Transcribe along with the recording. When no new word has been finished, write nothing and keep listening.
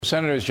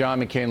Senators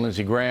John McCain and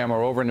Lindsey Graham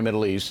are over in the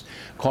Middle East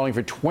calling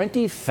for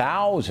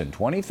 20,000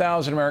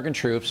 American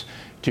troops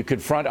to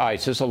confront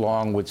ISIS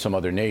along with some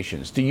other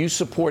nations. Do you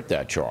support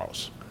that,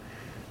 Charles?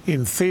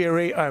 In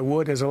theory, I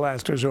would as a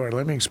last resort.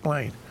 Let me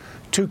explain.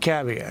 Two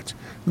caveats.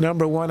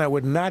 Number one, I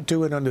would not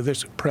do it under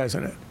this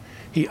president.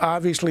 He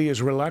obviously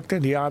is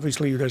reluctant. He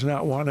obviously does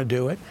not want to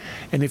do it.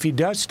 And if he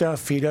does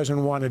stuff he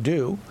doesn't want to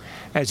do,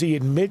 as he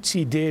admits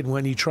he did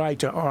when he tried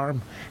to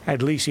arm,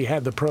 at least he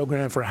had the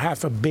program for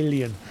 $500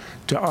 million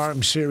to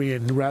arm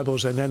Syrian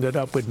rebels and ended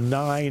up with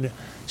 9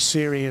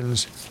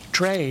 Syrians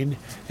trained.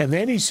 And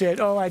then he said,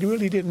 oh, I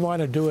really didn't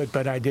want to do it,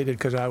 but I did it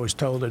because I was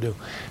told to do.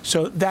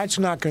 So that's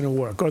not going to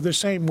work. Or the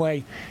same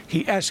way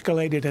he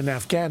escalated in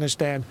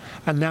Afghanistan,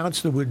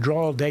 announced the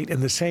withdrawal date in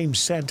the same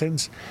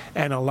sentence,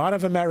 and a lot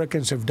of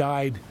Americans have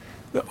died.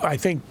 I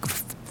think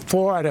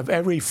 4 out of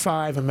every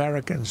 5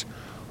 Americans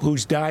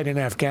who's died in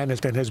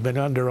Afghanistan has been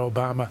under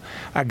Obama,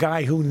 a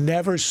guy who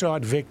never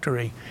sought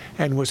victory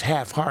and was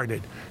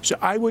half-hearted. So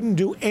I wouldn't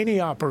do any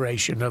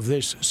operation of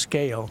this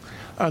scale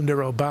under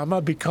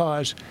Obama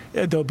because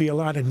there'll be a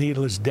lot of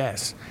needless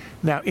deaths.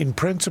 Now, in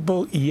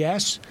principle,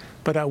 yes,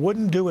 but I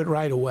wouldn't do it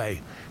right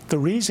away. The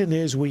reason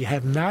is we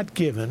have not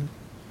given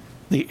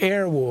the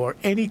air war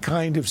any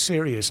kind of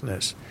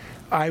seriousness.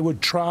 I would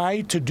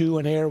try to do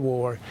an air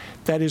war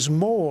that is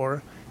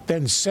more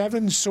than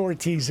 7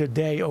 sorties a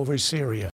day over Syria.